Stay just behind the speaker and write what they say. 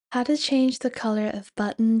How to change the color of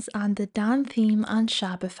buttons on the Dawn theme on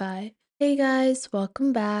Shopify. Hey guys,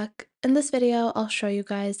 welcome back. In this video, I'll show you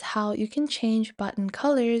guys how you can change button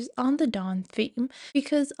colors on the Dawn theme.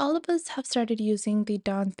 Because all of us have started using the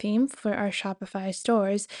Dawn theme for our Shopify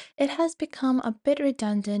stores, it has become a bit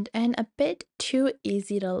redundant and a bit too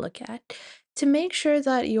easy to look at. To make sure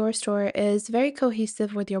that your store is very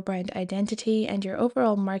cohesive with your brand identity and your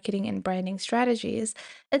overall marketing and branding strategies,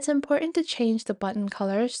 it's important to change the button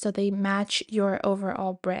colors so they match your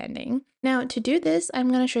overall branding. Now, to do this, I'm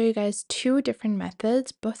going to show you guys two different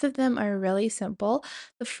methods. Both of them are really simple.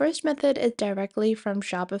 The first method is directly from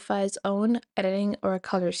Shopify's own editing or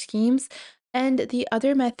color schemes, and the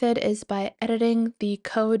other method is by editing the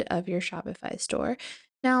code of your Shopify store.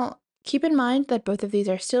 Now, keep in mind that both of these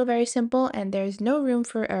are still very simple and there's no room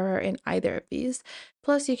for error in either of these.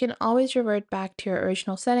 Plus, you can always revert back to your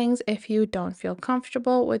original settings if you don't feel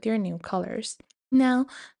comfortable with your new colors. Now,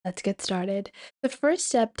 let's get started. The first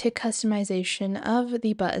step to customization of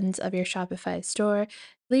the buttons of your Shopify store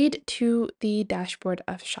lead to the dashboard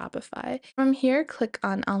of Shopify. From here, click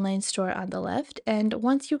on Online Store on the left, and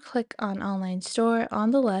once you click on Online Store on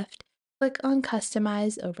the left, click on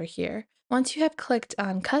Customize over here. Once you have clicked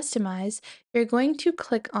on Customize, you're going to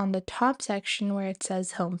click on the top section where it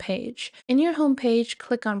says Home Page. In your home page,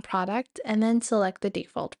 click on Product and then select the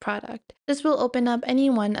default product. This will open up any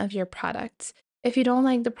one of your products. If you don't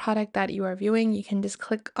like the product that you are viewing, you can just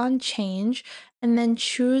click on Change and then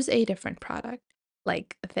choose a different product,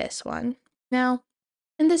 like this one. Now,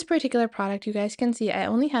 in this particular product, you guys can see I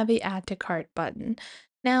only have a Add to Cart button.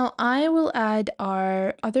 Now, I will add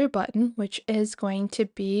our other button, which is going to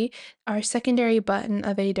be our secondary button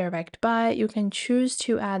of a direct buy. You can choose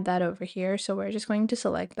to add that over here. So we're just going to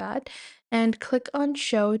select that and click on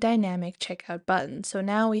Show Dynamic Checkout Button. So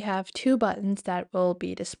now we have two buttons that will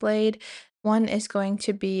be displayed. One is going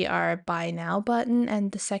to be our Buy Now button,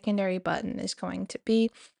 and the secondary button is going to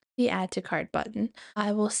be the Add to Cart button.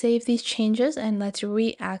 I will save these changes and let's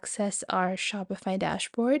re-access our Shopify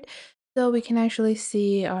dashboard so we can actually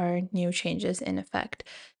see our new changes in effect.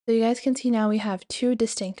 So you guys can see now we have two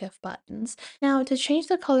distinctive buttons. Now to change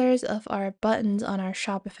the colors of our buttons on our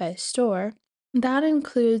Shopify store, that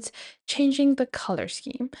includes changing the color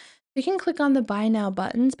scheme. You can click on the Buy Now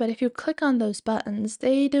buttons, but if you click on those buttons,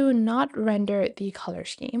 they do not render the color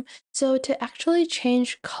scheme. So to actually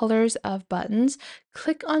change colors of buttons,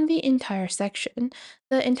 click on the entire section.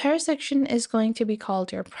 The entire section is going to be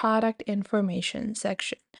called your product information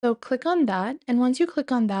section. So click on that, and once you click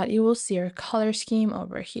on that, you will see your color scheme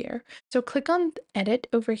over here. So click on edit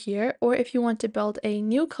over here, or if you want to build a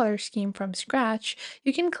new color scheme from scratch,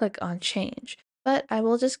 you can click on change. But I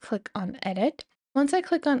will just click on edit. Once I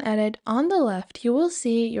click on edit, on the left, you will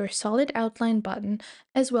see your solid outline button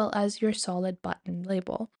as well as your solid button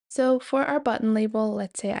label. So for our button label,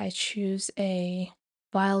 let's say I choose a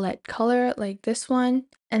violet color like this one.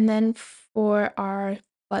 And then for our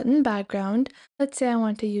button background, let's say I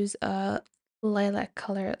want to use a lilac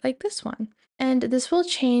color like this one. And this will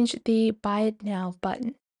change the Buy It Now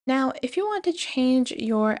button. Now, if you want to change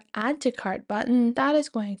your Add to Cart button, that is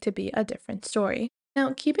going to be a different story.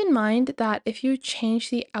 Now, keep in mind that if you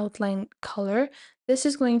change the outline color, this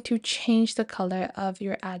is going to change the color of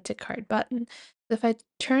your Add to Cart button. So if I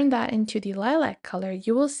turn that into the lilac color,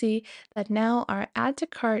 you will see that now our Add to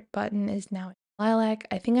Cart button is now lilac.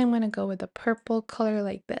 I think I'm going to go with a purple color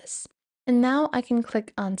like this. And now I can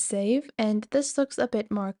click on Save, and this looks a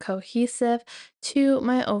bit more cohesive to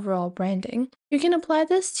my overall branding. You can apply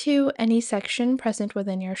this to any section present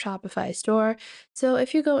within your Shopify store. So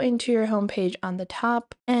if you go into your homepage on the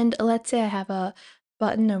top, and let's say I have a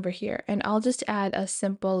button over here, and I'll just add a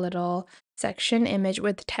simple little section image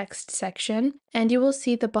with text section, and you will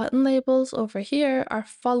see the button labels over here are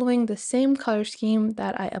following the same color scheme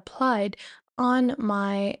that I applied on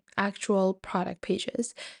my actual product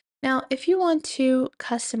pages. Now, if you want to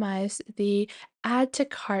customize the Add to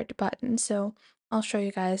Cart button, so I'll show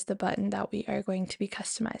you guys the button that we are going to be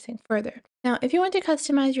customizing further. Now, if you want to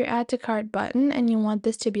customize your Add to Cart button and you want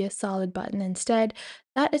this to be a solid button instead,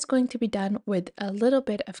 that is going to be done with a little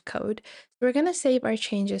bit of code. So we're going to save our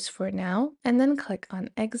changes for now and then click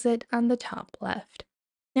on Exit on the top left.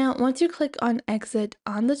 Now, once you click on Exit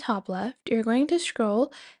on the top left, you're going to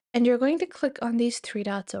scroll and you're going to click on these three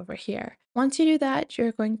dots over here. Once you do that,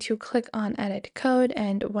 you're going to click on Edit Code,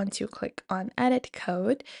 and once you click on Edit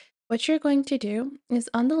Code, what you're going to do is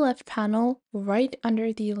on the left panel, right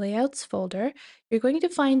under the Layouts folder, you're going to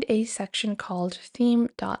find a section called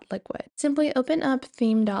Theme.liquid. Simply open up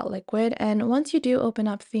Theme.liquid, and once you do open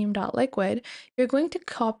up Theme.liquid, you're going to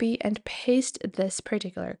copy and paste this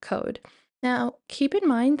particular code. Now, keep in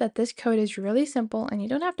mind that this code is really simple and you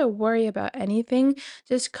don't have to worry about anything,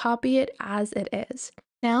 just copy it as it is.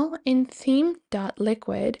 Now, in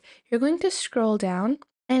theme.liquid, you're going to scroll down,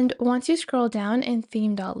 and once you scroll down in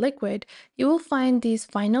theme.liquid, you will find these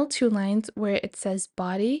final two lines where it says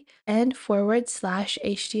body and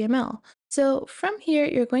 /HTML. So from here,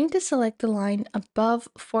 you're going to select the line above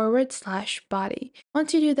 /body.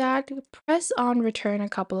 Once you do that, press on return a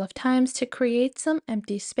couple of times to create some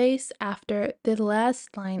empty space after the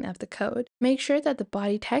last line of the code. Make sure that the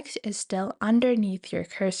body text is still underneath your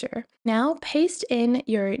cursor. Now paste in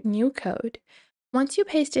your new code. Once you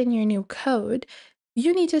paste in your new code,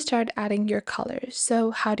 you need to start adding your colors.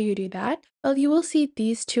 So how do you do that? Well, you will see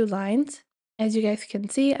these two lines. As you guys can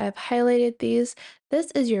see, I've highlighted these.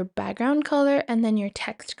 This is your background color and then your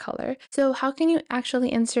text color. So how can you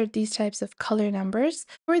actually insert these types of color numbers?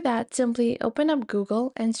 For that, simply open up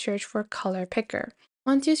Google and search for color picker.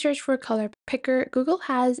 Once you search for color picker, Google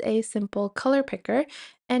has a simple color picker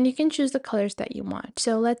and you can choose the colors that you want.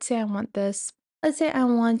 So let's say I want this. Let's say I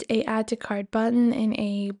want a add to cart button in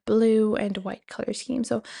a blue and white color scheme.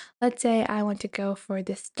 So let's say I want to go for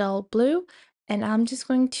this dull blue, and I'm just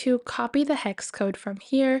going to copy the hex code from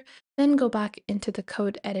here, then go back into the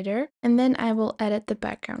code editor, and then I will edit the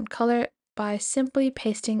background color by simply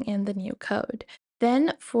pasting in the new code.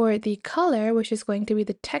 Then for the color, which is going to be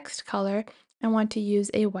the text color, I want to use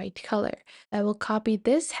a white color. I will copy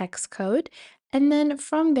this hex code, and then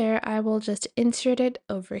from there, I will just insert it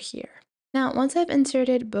over here. Now, once I've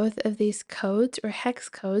inserted both of these codes or hex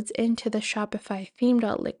codes into the Shopify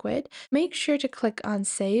theme.liquid, make sure to click on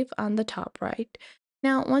Save on the top right.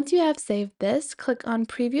 Now, once you have saved this, click on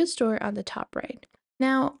Preview Store on the top right.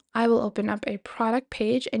 Now, I will open up a product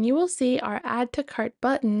page and you will see our Add to Cart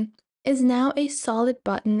button is now a solid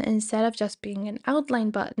button instead of just being an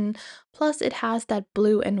outline button, plus it has that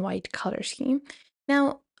blue and white color scheme.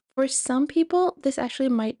 Now, for some people, this actually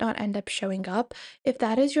might not end up showing up. If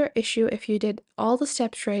that is your issue, if you did all the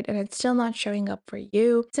steps right and it's still not showing up for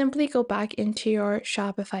you, simply go back into your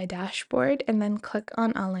Shopify dashboard and then click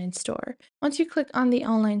on Online Store. Once you click on the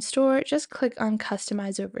Online Store, just click on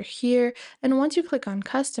Customize over here. And once you click on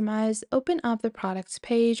Customize, open up the products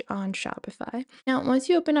page on Shopify. Now, once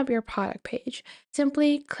you open up your product page,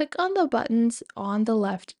 simply click on the buttons on the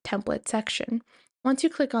left template section. Once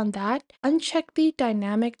you click on that, uncheck the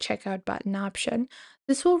dynamic checkout button option.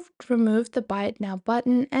 This will remove the Buy It Now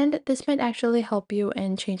button, and this might actually help you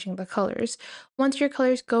in changing the colors. Once your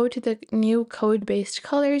colors go to the new code-based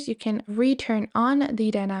colors, you can return on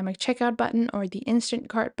the dynamic checkout button or the instant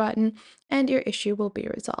cart button, and your issue will be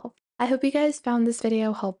resolved. I hope you guys found this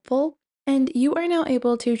video helpful, and you are now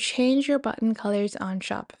able to change your button colors on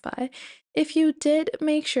Shopify. If you did,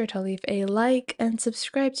 make sure to leave a like and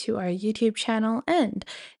subscribe to our YouTube channel. And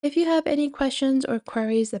if you have any questions or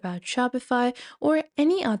queries about Shopify or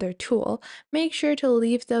any other tool, make sure to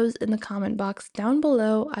leave those in the comment box down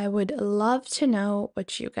below. I would love to know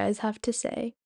what you guys have to say.